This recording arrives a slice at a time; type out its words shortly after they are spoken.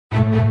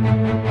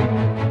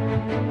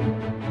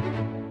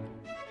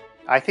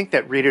I think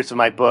that readers of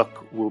my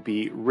book will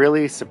be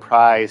really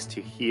surprised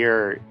to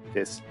hear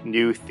this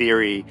new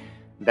theory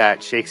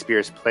that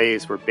Shakespeare's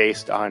plays were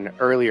based on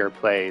earlier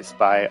plays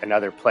by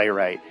another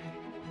playwright,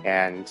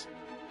 and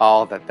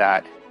all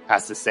that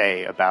has to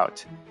say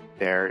about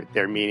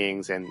their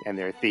meanings and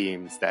their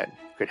themes that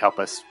could help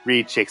us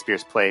read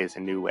Shakespeare's plays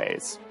in new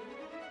ways.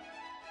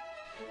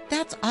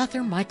 That's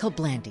author Michael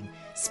Blanding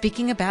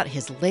speaking about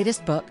his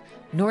latest book,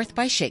 North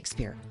by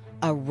Shakespeare,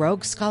 a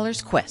rogue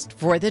scholar's quest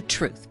for the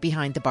truth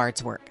behind the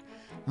bard's work.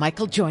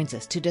 Michael joins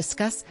us to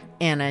discuss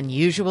an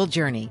unusual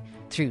journey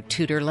through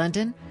Tudor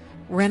London,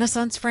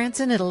 Renaissance France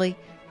and Italy,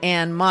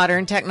 and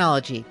modern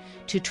technology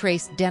to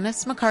trace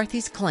Dennis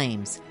McCarthy's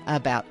claims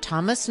about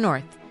Thomas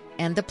North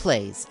and the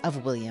plays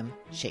of William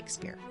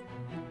Shakespeare.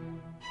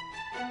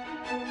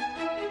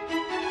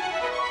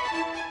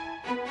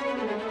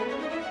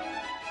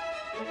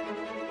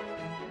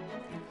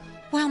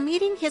 While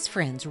meeting his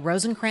friends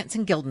Rosencrantz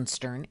and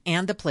Guildenstern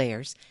and the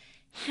players,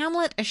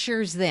 Hamlet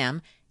assures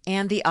them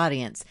and the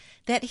audience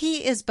that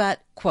he is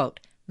but, quote,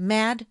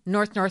 mad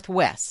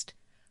north-northwest,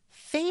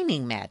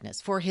 feigning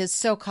madness for his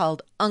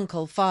so-called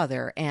uncle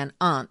father and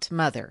aunt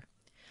mother.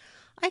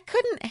 I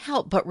couldn't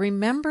help but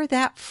remember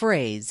that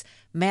phrase,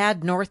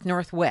 mad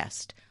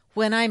north-northwest,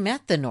 when I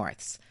met the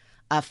Norths,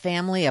 a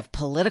family of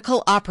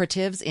political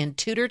operatives in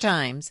Tudor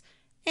times,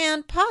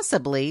 and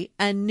possibly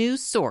a new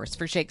source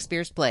for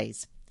Shakespeare's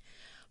plays.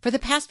 For the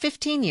past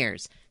 15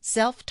 years,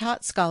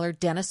 self-taught scholar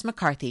Dennis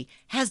McCarthy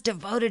has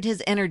devoted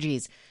his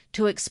energies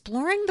to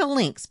exploring the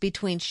links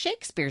between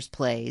Shakespeare's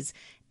plays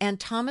and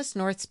Thomas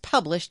North's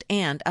published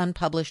and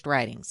unpublished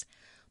writings.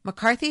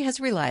 McCarthy has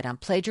relied on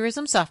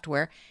plagiarism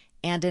software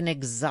and an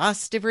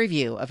exhaustive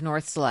review of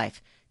North's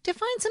life to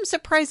find some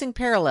surprising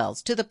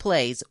parallels to the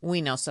plays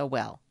we know so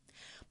well.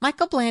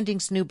 Michael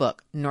Blanding's new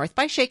book, North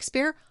by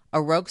Shakespeare,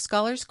 A Rogue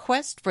Scholar's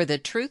Quest for the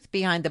Truth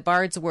Behind the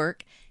Bard's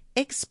Work,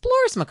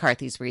 explores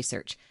McCarthy's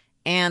research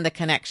and the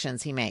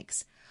connections he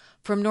makes.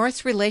 From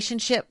North's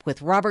relationship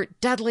with Robert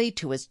Dudley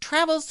to his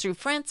travels through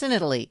France and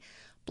Italy,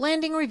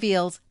 Blanding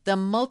reveals the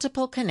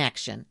multiple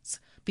connections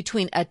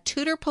between a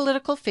Tudor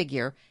political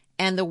figure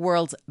and the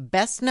world's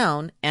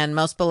best-known and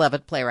most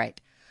beloved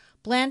playwright.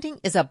 Blanding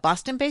is a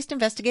Boston-based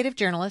investigative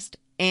journalist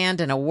and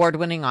an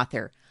award-winning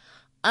author.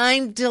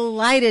 I'm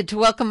delighted to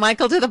welcome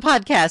Michael to the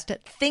podcast.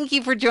 Thank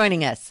you for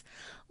joining us.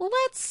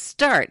 Let's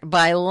start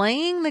by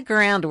laying the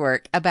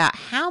groundwork about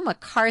how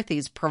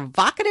McCarthy's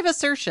provocative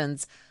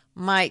assertions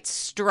might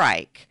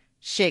strike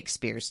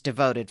Shakespeare's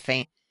devoted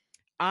fans.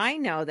 I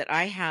know that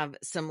I have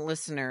some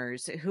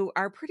listeners who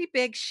are pretty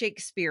big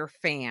Shakespeare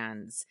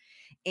fans.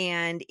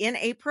 And in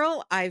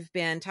April, I've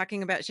been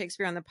talking about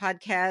Shakespeare on the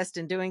podcast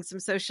and doing some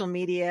social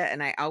media,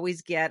 and I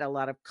always get a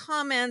lot of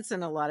comments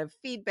and a lot of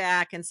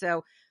feedback. And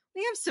so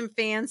we have some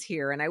fans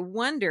here, and I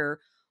wonder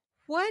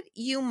what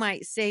you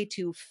might say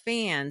to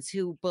fans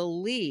who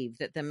believe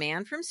that the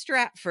man from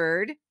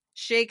Stratford,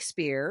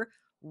 Shakespeare,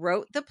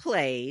 wrote the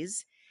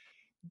plays.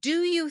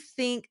 Do you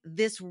think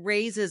this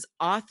raises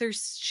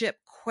authorship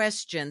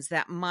questions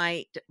that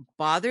might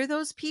bother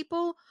those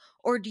people?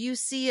 Or do you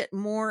see it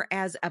more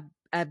as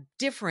a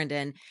different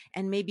and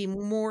maybe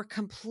more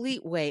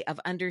complete way of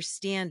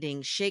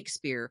understanding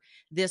Shakespeare,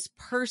 this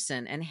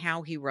person, and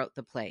how he wrote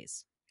the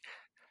plays?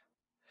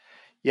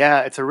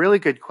 Yeah, it's a really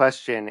good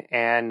question.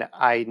 And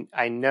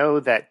I know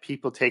that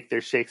people take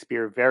their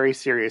Shakespeare very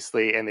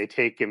seriously and they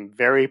take him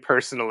very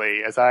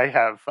personally, as I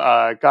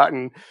have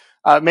gotten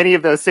many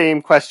of those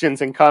same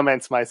questions and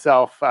comments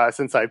myself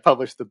since I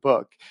published the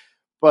book.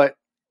 But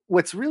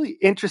what's really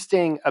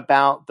interesting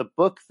about the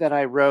book that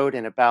I wrote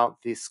and about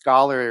the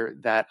scholar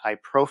that I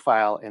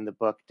profile in the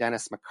book,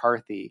 Dennis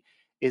McCarthy,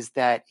 is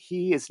that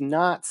he is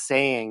not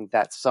saying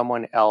that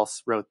someone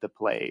else wrote the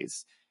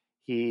plays.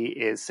 He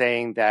is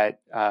saying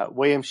that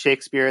William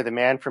Shakespeare, the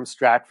man from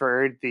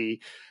Stratford,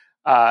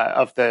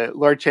 of the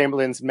Lord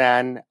Chamberlain's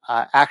men,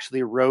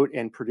 actually wrote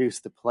and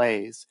produced the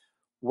plays.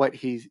 What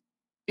he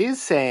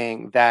is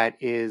saying that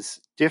is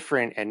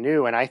different and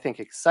new, and I think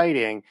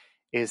exciting,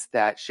 is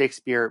that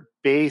Shakespeare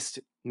based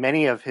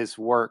many of his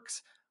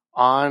works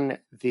on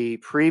the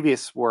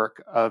previous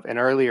work of an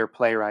earlier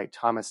playwright,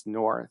 Thomas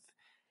North.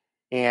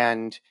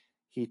 And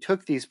he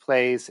took these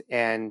plays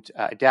and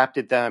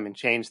adapted them and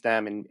changed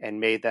them and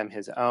made them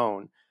his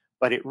own.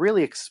 But it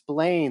really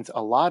explains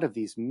a lot of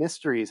these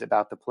mysteries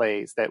about the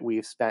plays that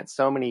we've spent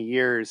so many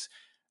years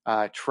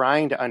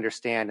trying to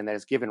understand, and that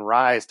has given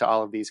rise to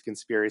all of these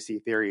conspiracy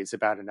theories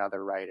about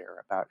another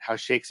writer, about how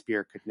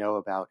Shakespeare could know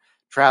about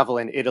travel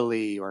in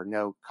Italy or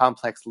know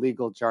complex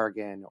legal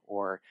jargon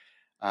or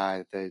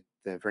the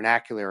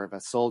vernacular of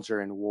a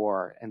soldier in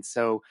war. And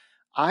so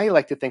I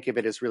like to think of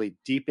it as really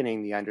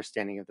deepening the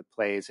understanding of the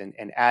plays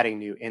and adding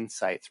new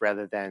insights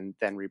rather than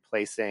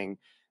replacing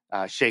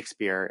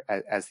Shakespeare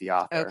as the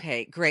author.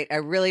 Okay, great. I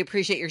really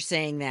appreciate your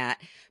saying that,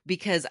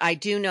 because I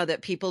do know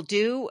that people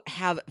do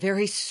have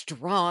very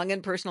strong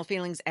and personal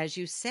feelings, as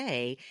you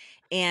say.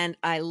 And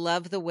I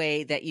love the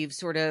way that you've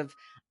sort of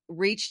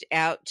reached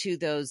out to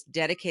those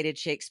dedicated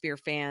Shakespeare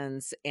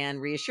fans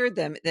and reassured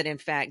them that, in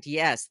fact,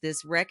 yes,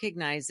 this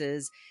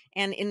recognizes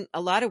and in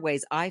a lot of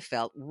ways, I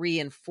felt,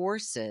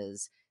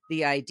 reinforces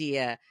the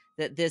idea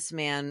that this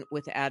man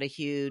without a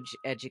huge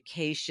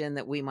education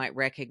that we might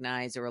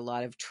recognize or a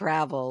lot of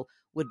travel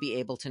would be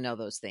able to know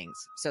those things.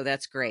 So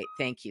that's great.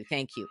 Thank you.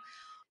 Thank you.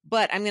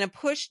 But I'm going to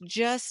push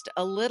just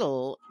a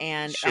little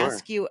and Sure.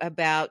 ask you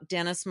about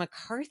Dennis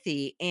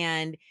McCarthy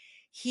and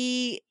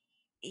he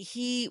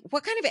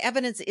what kind of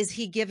evidence is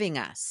he giving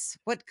us?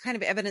 What kind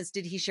of evidence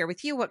did he share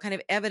with you? What kind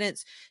of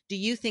evidence do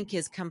you think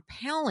is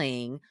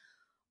compelling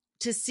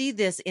to see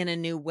this in a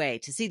new way,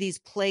 to see these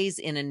plays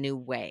in a new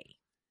way?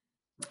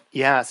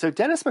 Yeah, so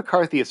Dennis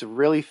McCarthy is a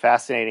really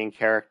fascinating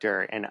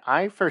character, and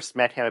I first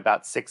met him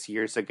about 6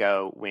 years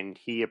ago when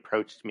he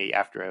approached me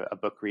after a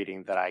book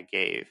reading that I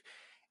gave.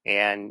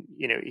 And,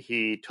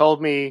 he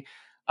told me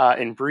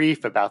in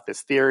brief about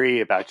this theory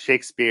about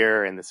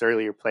Shakespeare and this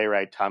earlier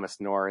playwright,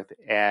 Thomas North.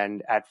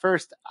 And at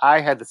first,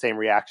 I had the same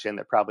reaction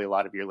that probably a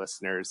lot of your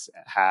listeners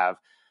have.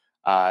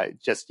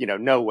 Just,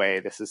 no way,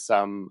 this is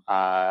some,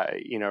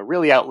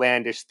 really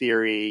outlandish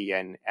theory,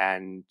 and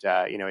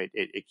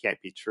it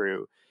can't be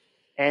true.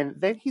 And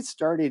then he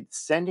started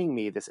sending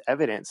me this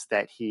evidence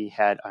that he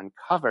had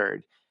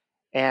uncovered.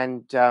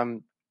 And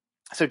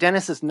so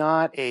Dennis is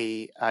not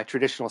a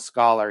traditional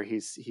scholar.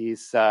 He's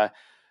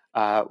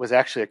was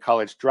actually a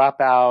college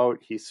dropout.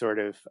 He sort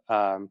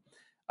of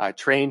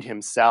trained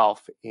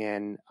himself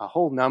in a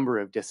whole number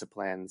of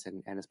disciplines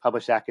and has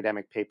published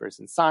academic papers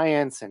in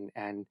science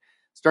and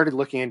started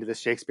looking into the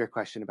Shakespeare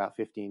question about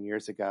 15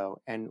 years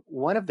ago. And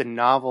one of the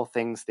novel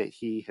things that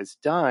he has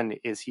done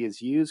is he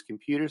has used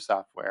computer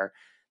software,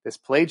 this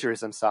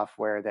plagiarism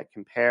software that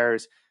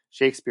compares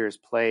Shakespeare's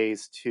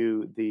plays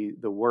to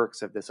the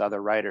works of this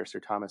other writer, Sir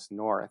Thomas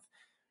North,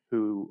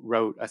 who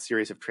wrote a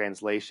series of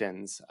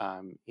translations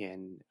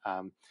in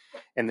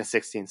the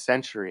 16th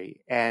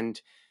century. And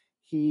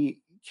he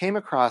came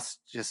across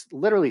just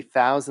literally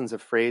thousands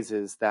of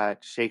phrases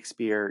that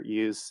Shakespeare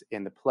used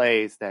in the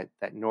plays that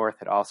North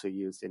had also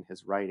used in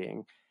his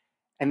writing.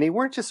 And they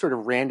weren't just sort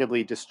of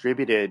randomly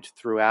distributed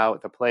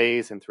throughout the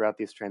plays and throughout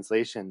these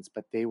translations,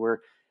 but they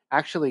were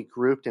actually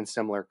grouped in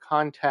similar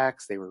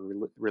contexts. They were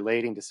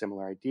relating to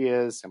similar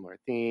ideas, similar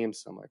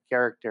themes, similar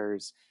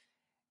characters.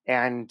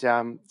 And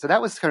so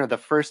that was kind of the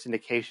first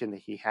indication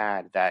that he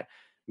had that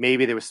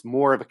maybe there was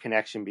more of a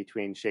connection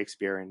between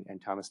Shakespeare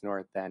and Thomas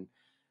North than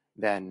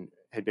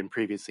had been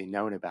previously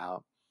known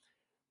about.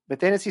 But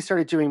then as he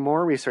started doing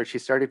more research, he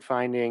started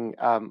finding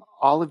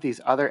all of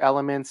these other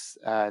elements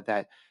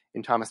that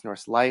in Thomas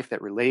North's life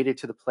that related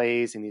to the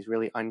plays in these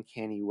really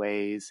uncanny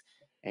ways.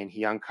 And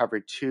he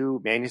uncovered two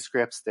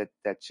manuscripts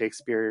that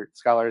Shakespeare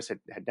scholars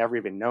had never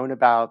even known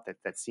about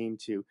that seemed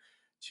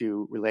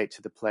to relate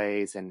to the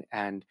plays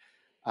and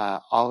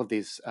all of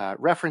these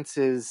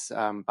references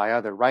by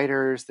other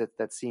writers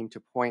that seem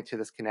to point to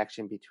this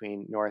connection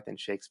between North and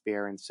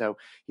Shakespeare. And so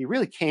he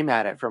really came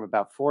at it from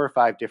about 4 or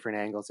 5 different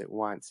angles at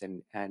once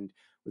and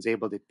was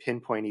able to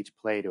pinpoint each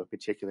play to a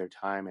particular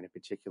time and a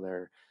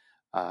particular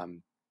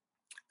um,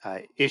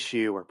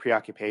 issue or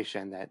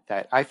preoccupation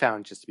that I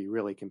found just to be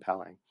really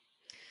compelling.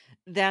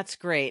 That's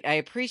great. I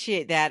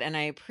appreciate that. And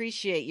I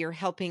appreciate your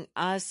helping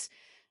us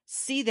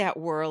see that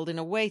world in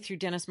a way through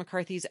Dennis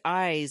McCarthy's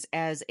eyes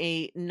as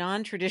a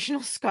non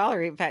traditional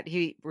scholar. In fact,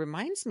 he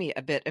reminds me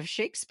a bit of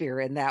Shakespeare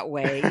in that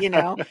way,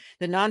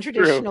 the non True.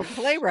 traditional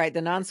playwright,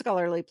 the non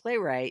scholarly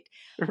playwright.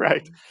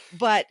 Right.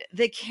 But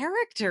the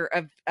character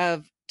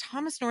of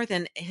Thomas North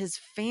and his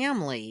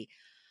family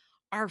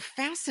are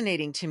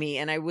fascinating to me.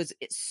 And I was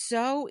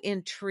so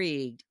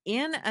intrigued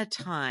in a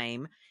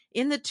time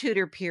in the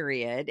Tudor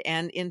period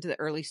and into the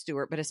early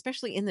Stuart, but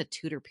especially in the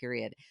Tudor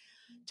period.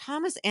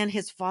 Thomas and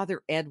his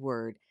father,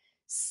 Edward,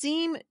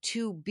 seem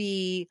to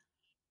be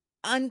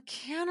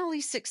uncannily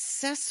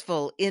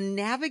successful in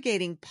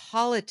navigating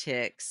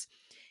politics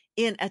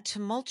in a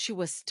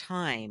tumultuous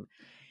time.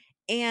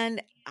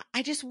 And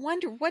I just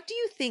wonder, what do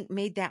you think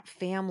made that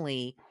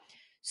family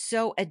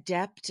so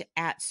adept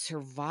at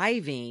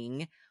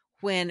surviving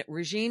when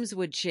regimes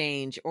would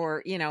change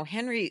or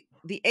Henry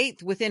VIII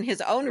within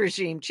his own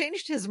regime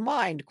changed his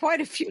mind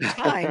quite a few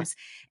times,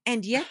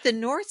 and yet the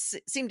Norths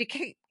seemed to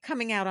keep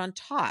coming out on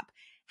top.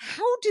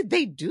 How did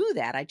they do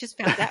that? I just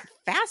found that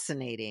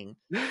fascinating.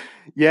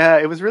 Yeah,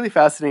 it was really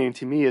fascinating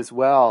to me as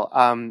well.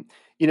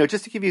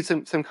 Just to give you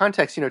some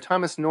context,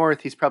 Thomas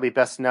North, he's probably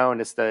best known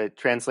as the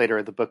translator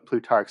of the book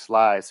Plutarch's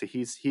Lies. So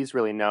he's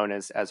really known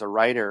as a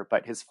writer.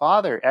 But his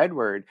father,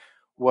 Edward,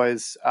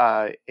 was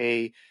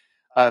a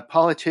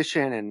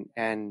politician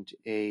and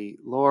a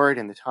lord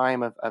in the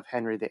time of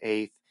Henry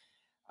VIII.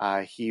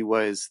 He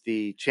was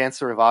the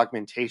Chancellor of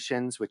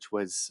Augmentations, which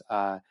was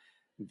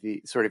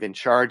the sort of in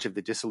charge of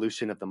the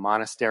dissolution of the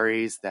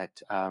monasteries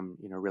that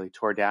really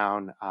tore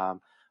down a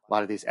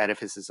lot of these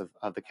edifices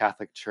of the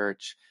Catholic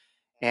Church.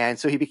 And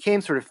so he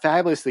became sort of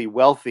fabulously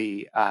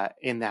wealthy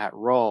in that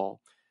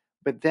role.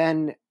 But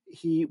then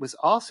he was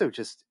also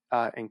just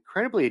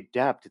incredibly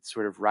adept at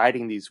sort of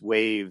riding these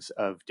waves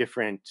of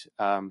different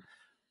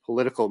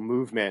political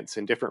movements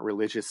and different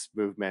religious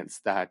movements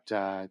that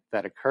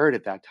occurred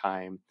at that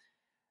time.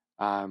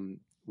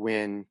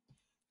 When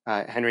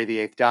Henry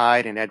VIII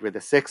died and Edward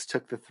VI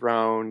took the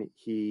throne,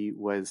 he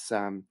was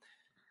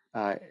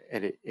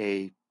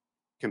a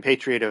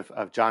compatriot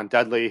of John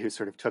Dudley, who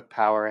sort of took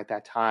power at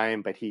that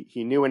time, but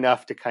he knew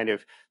enough to kind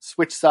of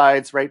switch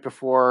sides right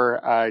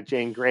before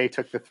Jane Grey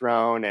took the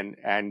throne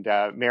and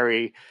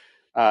Mary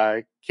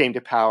came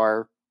to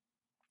power.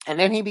 And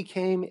then he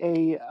became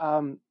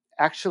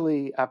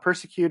actually a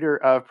persecutor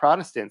of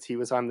Protestants. He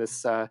was on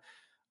this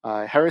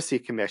heresy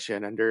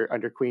commission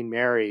under Queen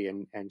Mary,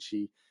 and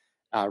she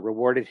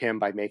rewarded him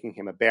by making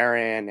him a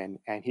baron,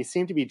 and he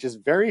seemed to be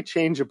just very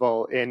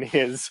changeable in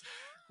his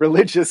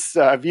religious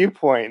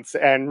viewpoints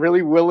and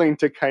really willing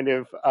to kind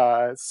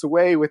of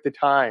sway with the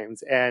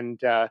times. And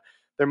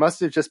there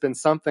must have just been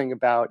something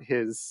about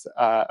his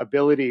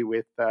ability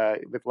with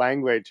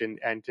language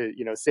and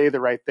to say the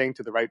right thing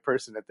to the right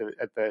person at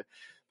the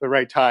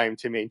right time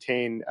to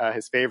maintain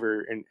his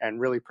favor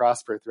and really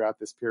prosper throughout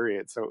this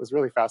period. So it was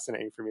really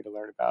fascinating for me to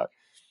learn about.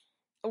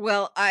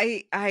 Well,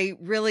 I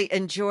really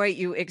enjoy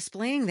you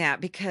explaining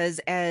that because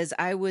as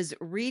I was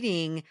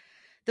reading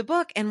the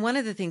book, and one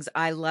of the things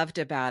I loved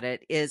about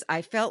it is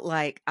I felt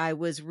like I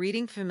was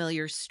reading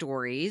familiar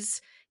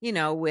stories,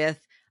 with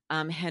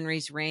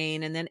Henry's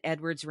reign and then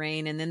Edward's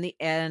reign and then the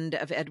end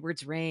of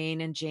Edward's reign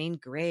and Jane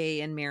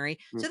Grey and Mary.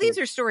 So Mm-hmm. these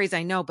are stories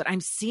I know, but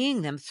I'm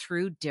seeing them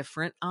through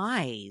different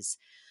eyes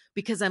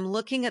because I'm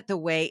looking at the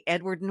way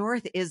Edward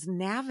North is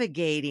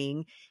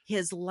navigating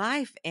his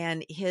life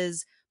and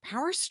his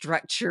power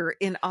structure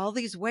in all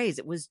these ways.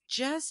 It was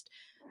just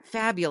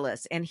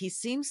fabulous. And he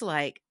seems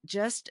like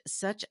just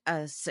such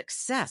a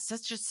success,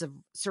 such a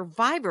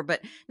survivor,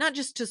 but not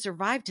just to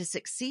survive, to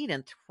succeed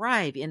and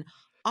thrive in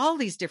all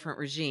these different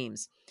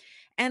regimes.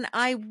 And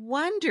I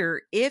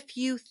wonder if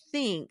you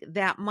think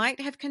that might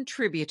have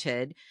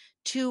contributed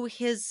to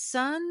his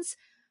son's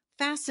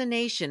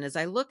fascination as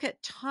I look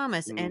at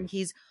Thomas, Mm. and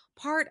he's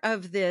part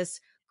of this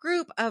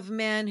group of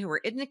men who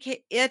are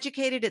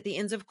educated at the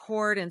Inns of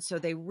Court. And so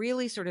they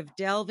really sort of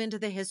delve into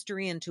the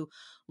history, into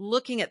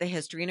looking at the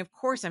history. And of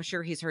course, I'm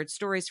sure he's heard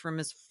stories from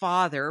his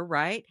father,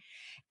 right?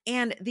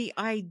 And the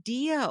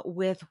idea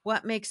with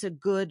what makes a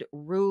good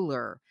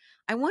ruler.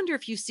 I wonder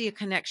if you see a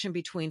connection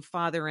between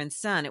father and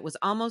son. It was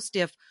almost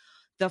if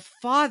the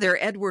father,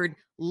 Edward,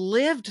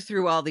 lived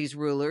through all these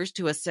rulers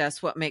to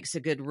assess what makes a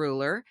good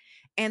ruler.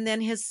 And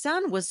then his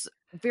son was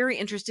very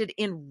interested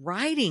in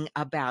writing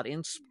about,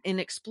 in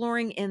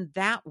exploring in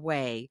that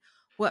way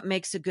what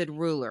makes a good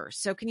ruler.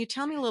 So can you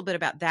tell me a little bit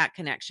about that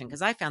connection?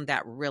 Because I found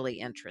that really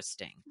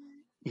interesting.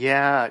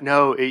 Yeah,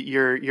 no,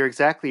 you're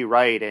exactly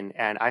right,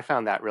 and I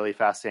found that really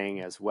fascinating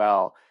as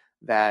well.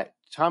 That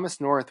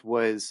Thomas North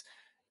was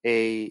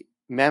a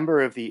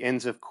member of the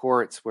Inns of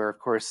Courts, where, of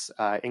course,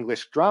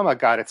 English drama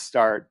got its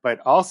start, but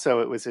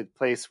also it was a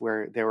place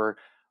where there were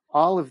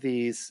all of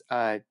these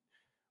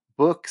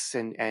books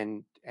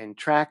and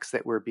tracts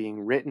that were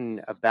being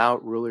written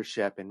about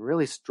rulership and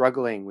really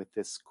struggling with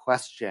this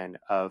question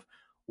of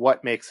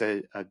what makes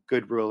a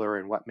good ruler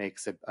and what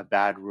makes a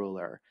bad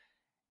ruler.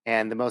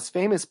 And the most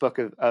famous book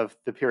of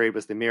the period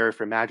was The Mirror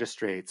for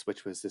Magistrates,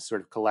 which was this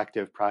sort of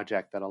collective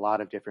project that a lot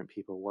of different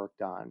people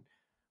worked on.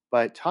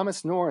 But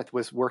Thomas North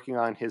was working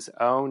on his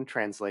own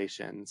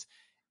translations.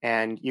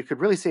 And you could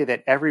really say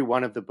that every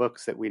one of the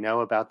books that we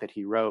know about that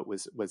he wrote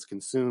was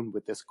consumed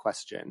with this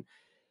question.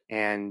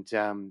 And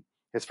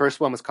his first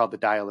one was called The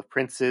Dial of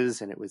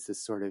Princes, and it was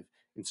this sort of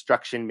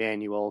instruction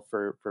manual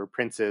for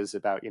princes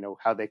about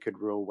how they could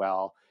rule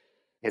well.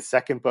 His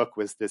second book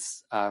was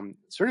this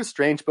sort of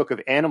strange book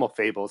of animal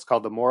fables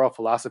called The Moral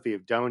Philosophy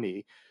of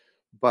Doney,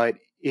 but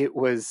it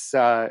was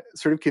sort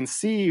of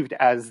conceived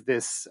as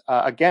this,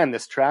 again,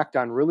 this tract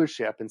on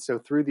rulership. And so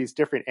through these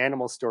different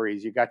animal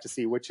stories, you got to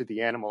see which of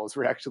the animals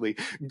were actually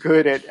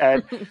good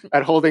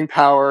at holding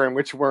power and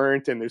which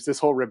weren't. And there's this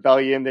whole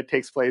rebellion that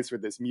takes place where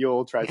this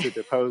mule tries to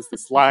depose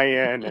this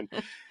lion.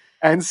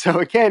 And so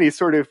again, he's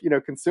sort of,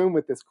 consumed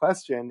with this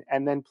question.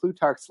 And then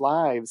Plutarch's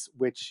Lives,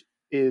 which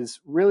is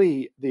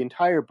really the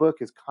entire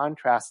book is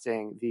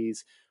contrasting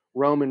these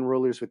Roman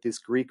rulers with these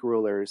Greek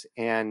rulers,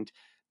 and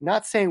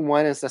not saying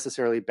one is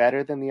necessarily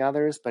better than the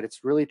others, but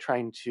it's really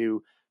trying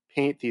to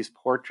paint these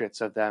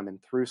portraits of them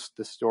and through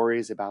the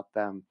stories about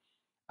them,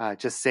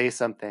 just say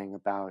something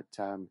about,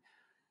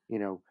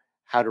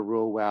 how to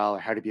rule well or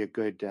how to be a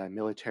good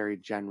military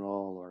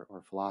general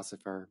or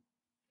philosopher.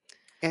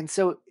 And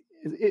so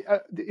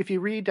if you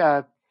read,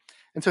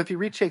 if you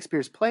read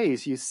Shakespeare's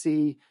plays, you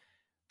see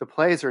the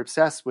plays are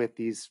obsessed with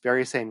these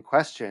very same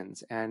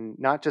questions, and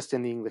not just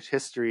in the English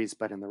histories,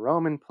 but in the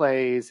Roman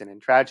plays and in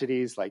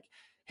tragedies like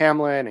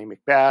Hamlet and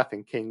Macbeth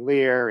and King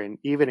Lear, and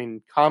even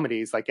in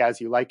comedies like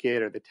As You Like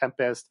It or The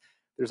Tempest.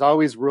 There's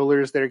always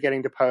rulers that are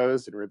getting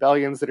deposed and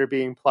rebellions that are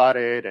being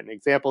plotted and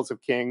examples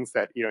of kings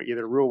that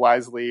either rule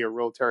wisely or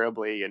rule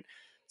terribly. And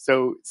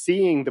so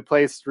seeing the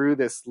plays through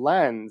this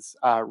lens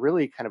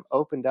really kind of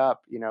opened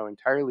up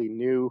entirely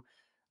new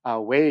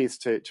ways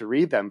to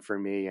read them for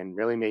me, and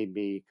really made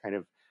me kind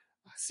of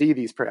see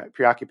these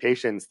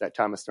preoccupations that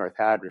Thomas North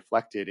had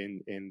reflected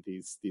in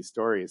these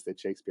stories that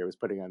Shakespeare was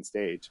putting on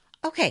stage.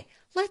 Okay,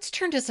 let's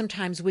turn to some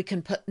times we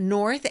can put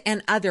North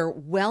and other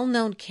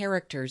well-known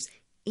characters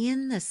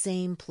in the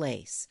same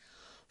place.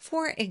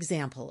 For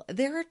example,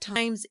 there are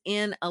times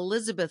in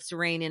Elizabeth's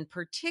reign in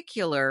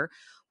particular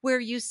where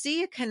you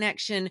see a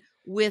connection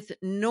with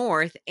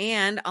North,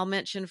 and I'll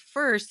mention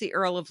first the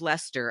Earl of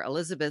Leicester,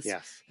 Elizabeth's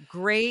Yes.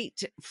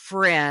 great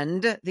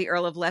friend, the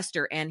Earl of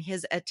Leicester, and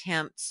his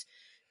attempts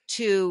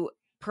to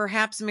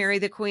perhaps marry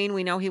the Queen.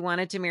 We know he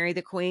wanted to marry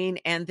the Queen,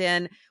 and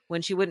then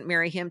when she wouldn't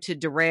marry him, to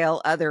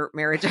derail other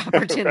marriage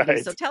opportunities.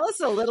 Right. So tell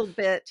us a little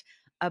bit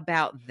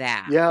about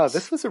that. Yeah,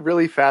 this was a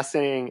really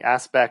fascinating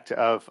aspect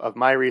of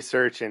my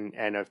research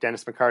and of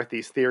Dennis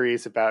McCarthy's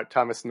theories about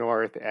Thomas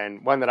North,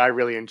 and one that I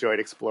really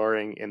enjoyed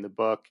exploring in the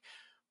book.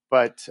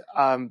 But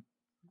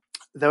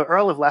the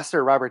Earl of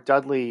Leicester, Robert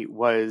Dudley,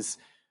 was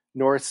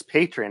North's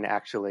patron,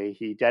 actually.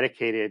 He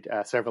dedicated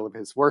several of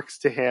his works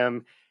to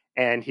him,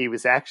 and he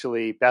was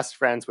actually best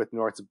friends with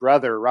North's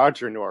brother,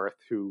 Roger North,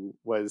 who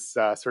was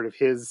sort of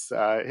his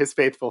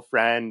faithful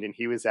friend, and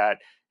he was at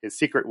his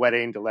secret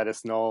wedding to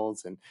Lettuce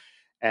Knowles,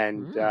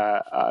 and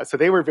so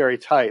they were very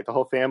tight. The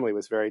whole family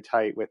was very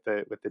tight with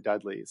the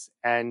Dudleys.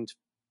 And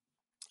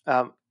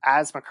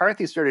as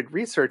McCarthy started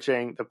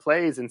researching the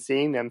plays and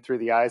seeing them through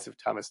the eyes of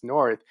Thomas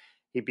North,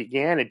 he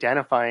began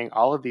identifying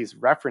all of these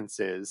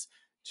references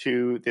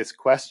to this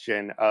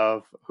question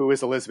of who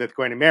is Elizabeth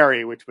going to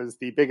marry, which was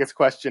the biggest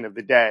question of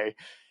the day.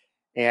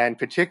 And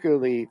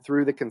particularly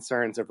through the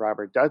concerns of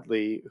Robert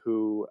Dudley,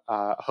 who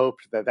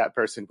hoped that that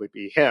person would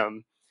be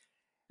him.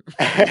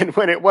 And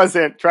when it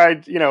wasn't,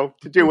 tried, to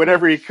do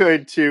whatever he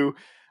could to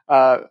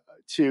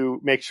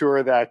make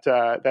sure that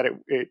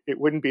it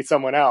wouldn't be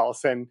someone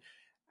else.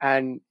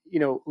 And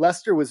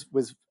Leicester was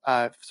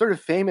sort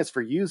of famous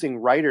for using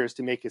writers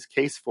to make his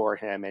case for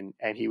him,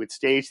 and he would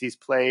stage these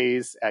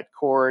plays at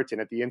court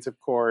and at the Inns of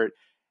Court,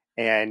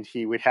 and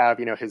he would have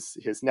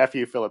his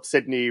nephew Philip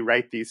Sidney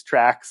write these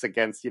tracts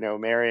against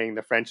marrying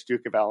the French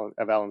Duke of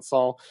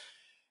Alençon,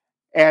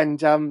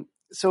 and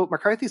so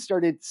McCarthy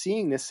started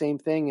seeing this same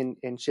thing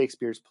in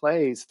Shakespeare's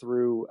plays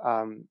through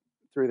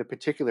the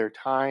particular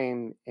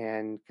time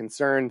and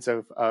concerns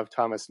of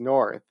Thomas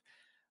North.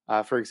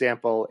 For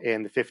example,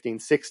 in the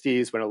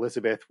 1560s, when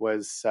Elizabeth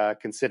was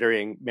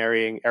considering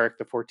marrying Eric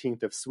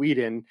XIV of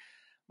Sweden,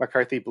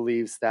 McCarthy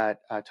believes that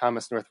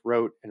Thomas North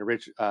wrote an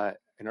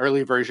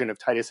early version of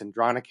Titus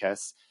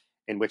Andronicus,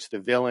 in which the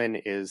villain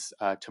is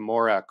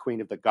Tamora, Queen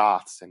of the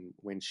Goths, and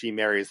when she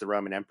marries the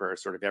Roman Emperor,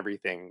 sort of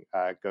everything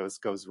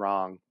goes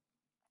wrong.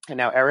 And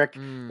now Eric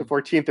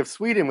XIV of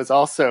Sweden was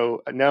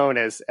also known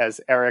as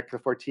Eric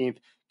XIV,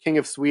 King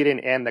of Sweden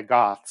and the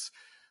Goths.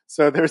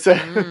 So there's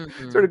a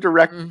sort of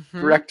direct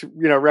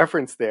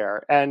reference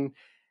there. And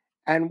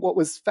what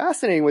was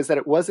fascinating was that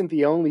it wasn't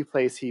the only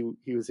place he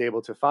was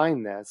able to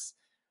find this.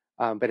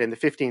 But in the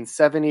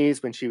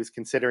 1570s, when she was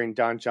considering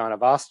Don John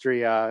of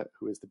Austria,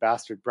 who is the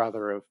bastard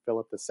brother of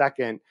Philip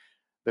II,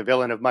 the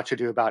villain of Much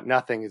Ado About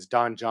Nothing is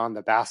Don John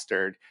the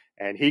Bastard,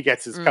 and he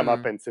gets his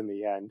comeuppance in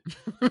the end.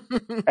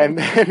 And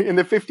then in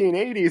the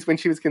 1580s, when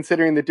she was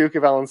considering the Duke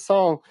of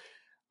Alençon,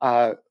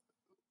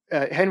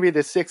 Henry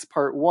VI,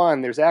 Part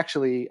 1, there's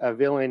actually a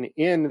villain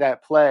in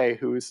that play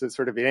who's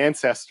sort of an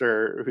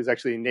ancestor who's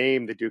actually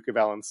named the Duke of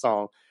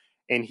Alençon,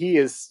 and he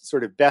is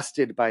sort of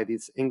bested by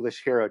this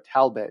English hero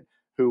Talbot,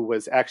 who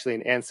was actually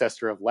an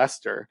ancestor of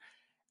Leicester.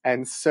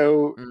 And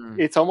so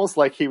it's almost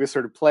like he was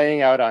sort of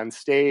playing out on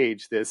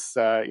stage this,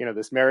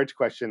 this marriage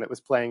question that was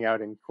playing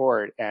out in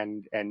court,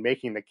 and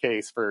making the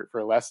case for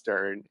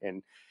Leicester,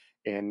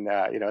 in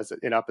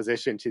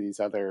opposition to these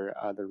other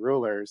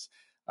rulers,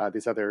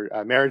 these other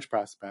marriage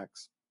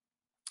prospects.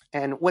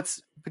 And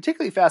what's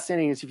particularly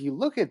fascinating is if you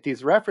look at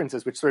these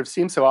references, which sort of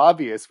seem so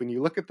obvious when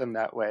you look at them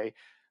that way,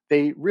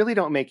 they really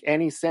don't make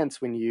any sense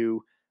when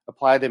you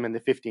apply them in the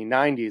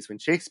 1590s when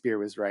Shakespeare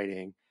was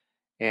writing.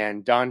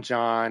 And Don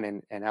John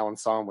and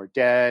Alençon were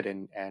dead,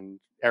 and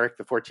Eric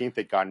XIV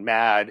had gone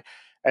mad.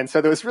 And so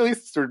there was really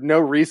sort of no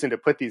reason to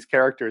put these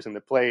characters in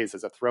the plays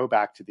as a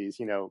throwback to these,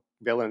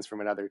 villains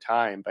from another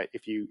time. But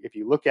if you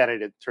look at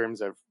it in terms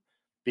of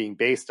being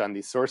based on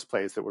these source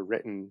plays that were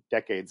written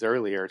decades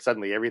earlier,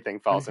 suddenly everything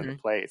falls into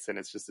place. And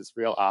it's just this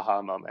real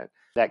aha moment.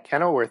 That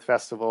Kenilworth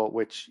Festival,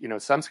 which,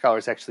 some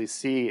scholars actually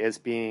see as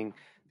being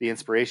the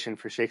inspiration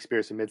for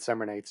Shakespeare's A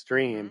Midsummer Night's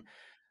Dream,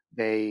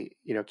 they,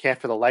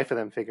 can't for the life of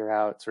them figure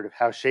out sort of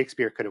how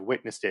Shakespeare could have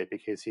witnessed it,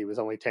 because he was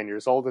only 10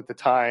 years old at the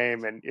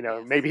time. And,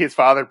 maybe his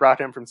father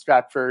brought him from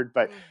Stratford,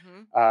 but,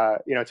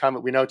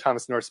 we know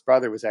Thomas North's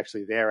brother was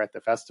actually there at the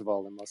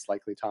festival, and most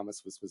likely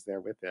Thomas was there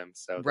with him.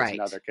 So there's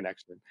another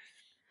connection.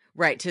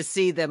 Right, to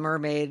see the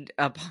mermaid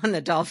upon the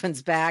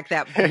dolphin's back,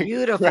 that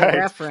beautiful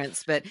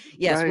reference. But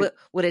yes,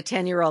 would a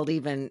 10-year-old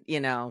even,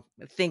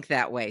 think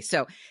that way?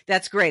 So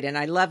that's great. And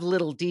I love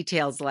little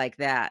details like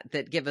that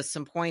give us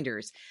some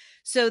pointers.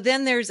 So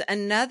then there's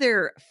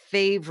another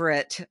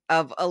favorite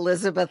of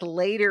Elizabeth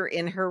later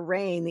in her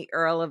reign, the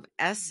Earl of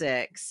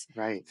Essex.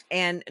 Right.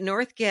 And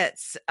North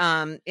gets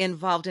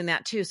involved in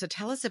that too. So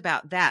tell us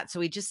about that.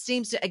 So he just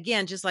seems to,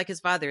 again, just like his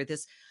father,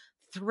 this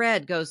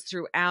thread goes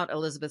throughout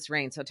Elizabeth's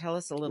reign. So tell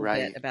us a little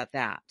bit Right. about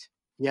that.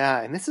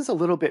 Yeah, and this is a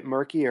little bit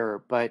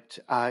murkier, but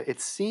it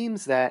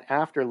seems that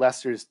after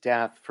Leicester's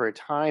death, for a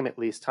time at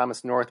least,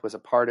 Thomas North was a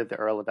part of the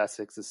Earl of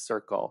Essex's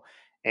circle.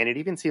 And it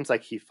even seems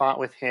like he fought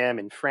with him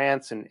in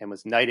France and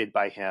was knighted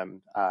by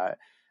him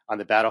on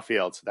the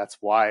battlefield. So that's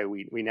why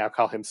we now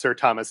call him Sir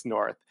Thomas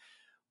North.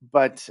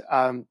 But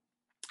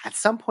at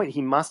some point,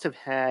 he must have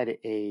had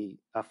a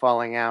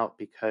falling out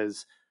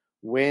because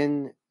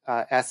when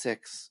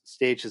Essex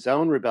staged his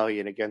own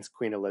rebellion against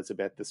Queen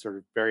Elizabeth, this sort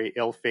of very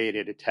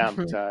ill-fated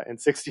attempt in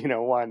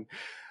 1601,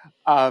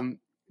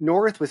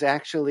 North was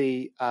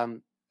actually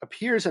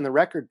appears in the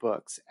record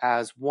books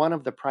as one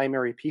of the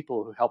primary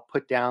people who helped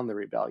put down the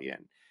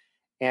rebellion.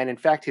 And in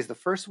fact, he's the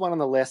first one on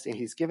the list, and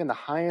he's given the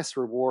highest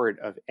reward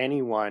of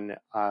anyone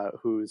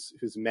who's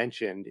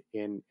mentioned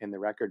in the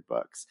record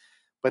books.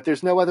 But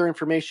there's no other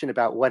information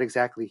about what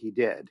exactly he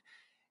did.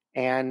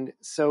 And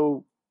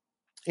so,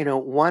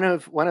 one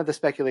of the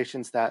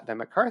speculations that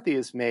McCarthy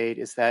has made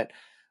is that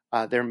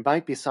there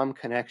might be some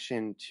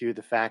connection to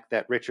the fact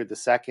that Richard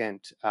II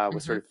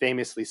was sort of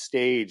famously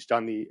staged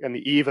on the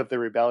eve of the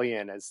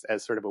rebellion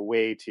as sort of a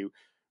way to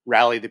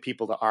rally the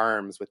people to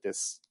arms with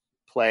this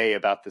play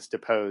about this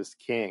deposed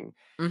king.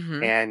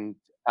 Mm-hmm. And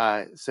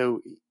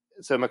so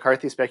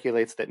McCarthy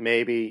speculates that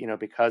maybe,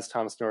 because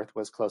Thomas North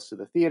was close to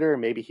the theater,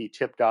 maybe he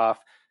tipped off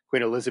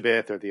Queen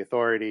Elizabeth or the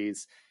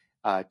authorities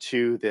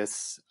to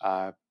this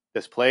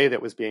play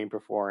that was being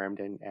performed,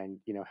 and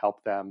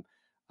help them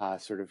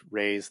sort of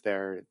raise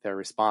their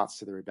response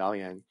to the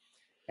rebellion.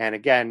 And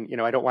again,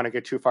 I don't want to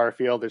get too far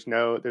afield. There's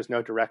no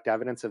direct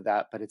evidence of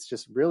that, but it's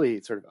just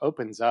really sort of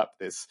opens up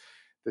this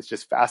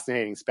just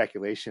fascinating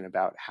speculation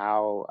about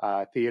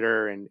how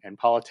theater and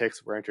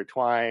politics were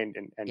intertwined,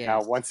 and how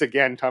Yes. once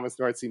again Thomas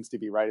North seems to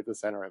be right at the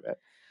center of it.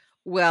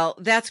 Well,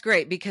 that's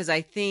great, because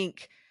I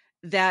think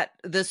that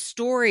the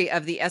story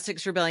of the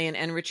Essex Rebellion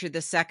and Richard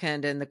II,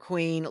 and the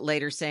Queen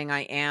later saying,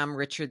 "I am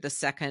Richard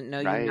II, no,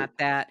 you're Right. not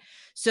that."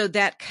 So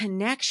that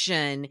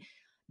connection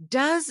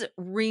does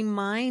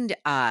remind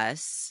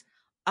us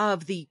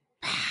of the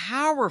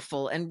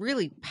powerful and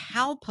really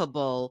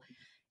palpable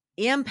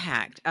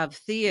impact of Yes.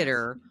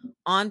 theater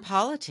on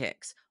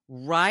politics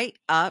right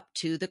up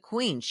to the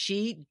Queen.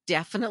 She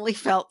definitely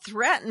felt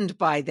threatened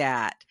by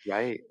that.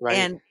 Right.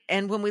 Right.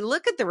 And when we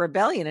look at the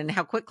rebellion and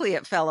how quickly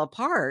it fell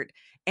apart,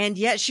 and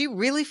yet she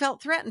really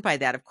felt threatened by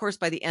that. Of course,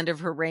 by the end of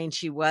her reign,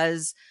 she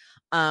was,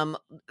 um,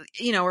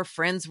 her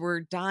friends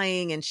were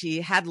dying and she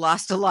had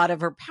lost a lot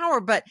of her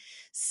power, but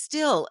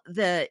still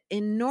the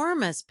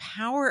enormous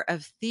power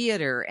of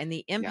theater and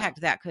the Yeah.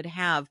 impact that could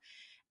have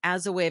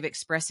as a way of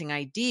expressing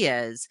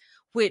ideas,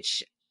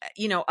 which,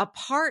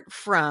 apart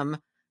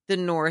from the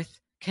North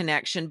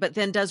connection, but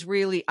then does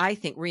really, I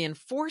think,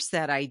 reinforce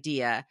that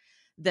idea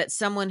that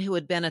someone who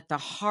had been at the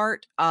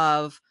heart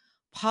of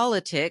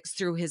politics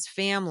through his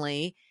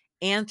family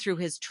and through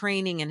his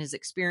training and his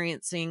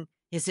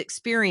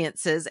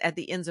experiences at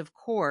the Inns of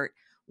Court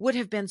would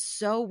have been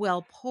so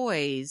well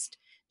poised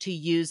to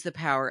use the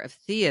power of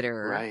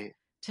theater Right.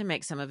 to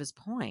make some of his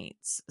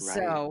points. Right.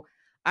 So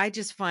I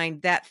just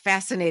find that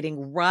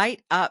fascinating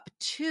right up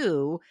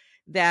to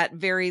that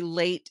very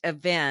late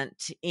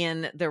event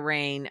in the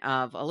reign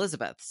of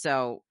Elizabeth.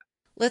 So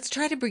let's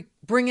try to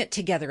bring it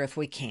together if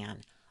we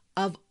can.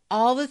 Of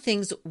all the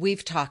things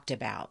we've talked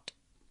about,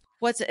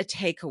 what's a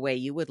takeaway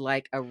you would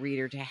like a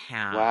reader to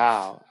have?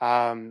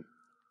 Wow.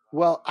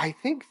 Well, I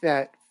think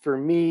that for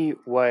me,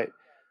 what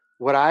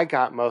I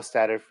got most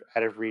out of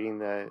writing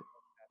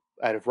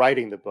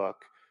the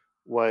book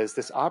was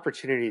this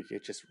opportunity to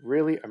just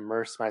really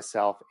immerse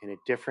myself in a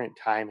different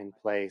time and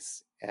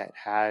place. It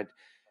had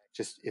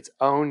just its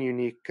own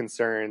unique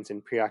concerns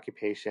and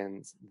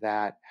preoccupations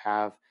that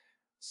have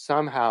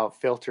somehow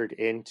filtered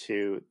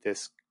into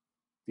these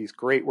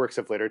great works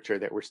of literature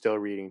that we're still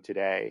reading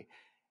today.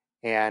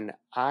 And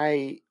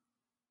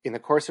in the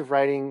course of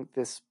writing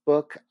this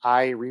book,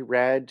 I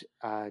reread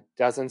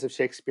dozens of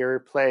Shakespeare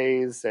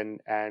plays, and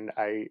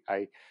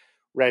I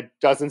read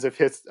dozens of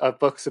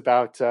books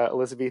about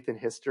Elizabethan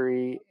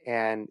history,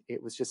 and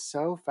it was just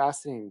so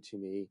fascinating to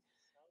me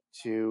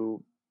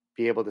to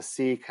be able to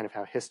see kind of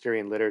how history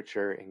and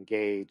literature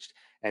engaged,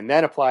 and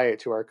then apply it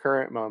to our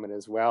current moment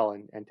as well,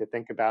 and to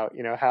think about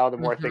how the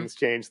more Mm-hmm. things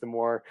change, the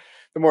more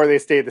they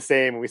stay the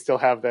same, and we still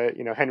have the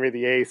Henry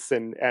VIII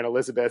and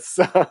Elizabeth's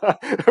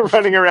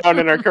running around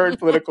in our current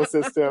political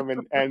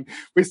system, and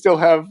we still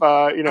have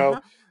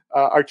Uh-huh.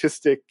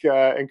 artistic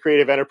and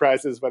creative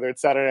enterprises, whether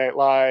it's Saturday Night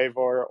Live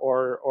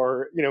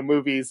or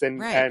movies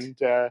Right.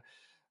 and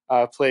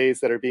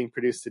plays that are being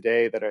produced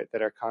today that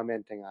are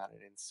commenting on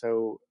it. And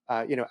so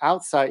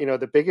outside,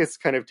 the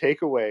biggest kind of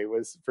takeaway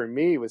was for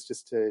me was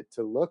just to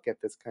look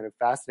at this kind of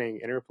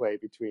fascinating interplay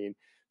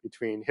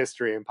between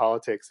history and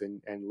politics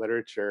and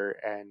literature,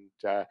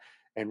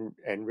 and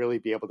really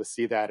be able to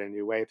see that in a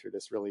new way through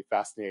this really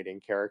fascinating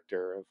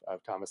character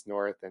of Thomas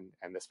North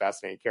and this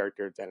fascinating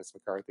character of Dennis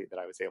McCarthy that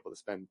I was able to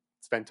spend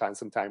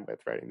some time with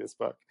writing this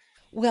book.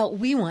 Well,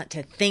 we want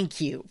to thank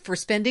you for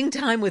spending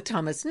time with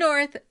Thomas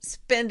North,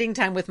 spending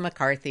time with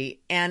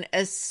McCarthy, and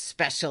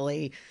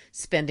especially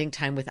spending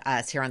time with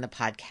us here on the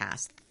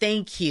podcast.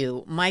 Thank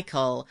you,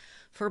 Michael,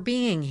 for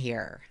being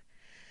here.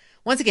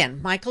 Once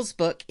again, Michael's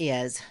book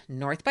is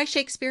North by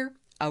Shakespeare,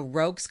 a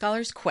rogue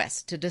scholar's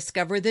quest to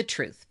discover the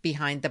truth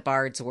behind the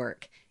bard's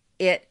work.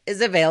 It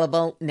is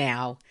available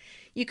now.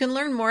 You can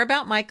learn more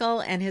about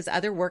Michael and his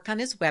other work on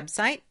his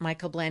website,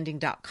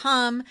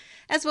 michaelblanding.com,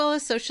 as well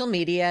as social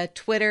media,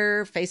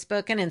 Twitter,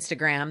 Facebook, and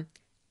Instagram,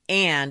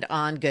 and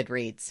on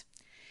Goodreads.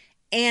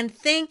 And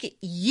thank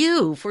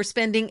you for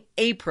spending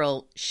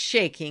April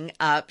shaking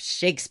up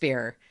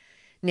Shakespeare.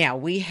 Now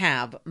we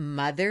have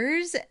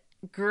mothers,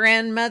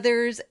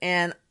 grandmothers,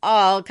 and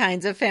all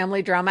kinds of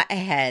family drama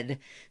ahead.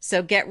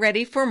 So get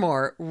ready for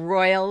more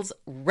royals,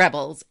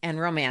 rebels, and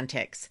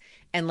romantics.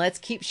 And let's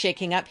keep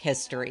shaking up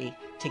history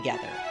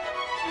together.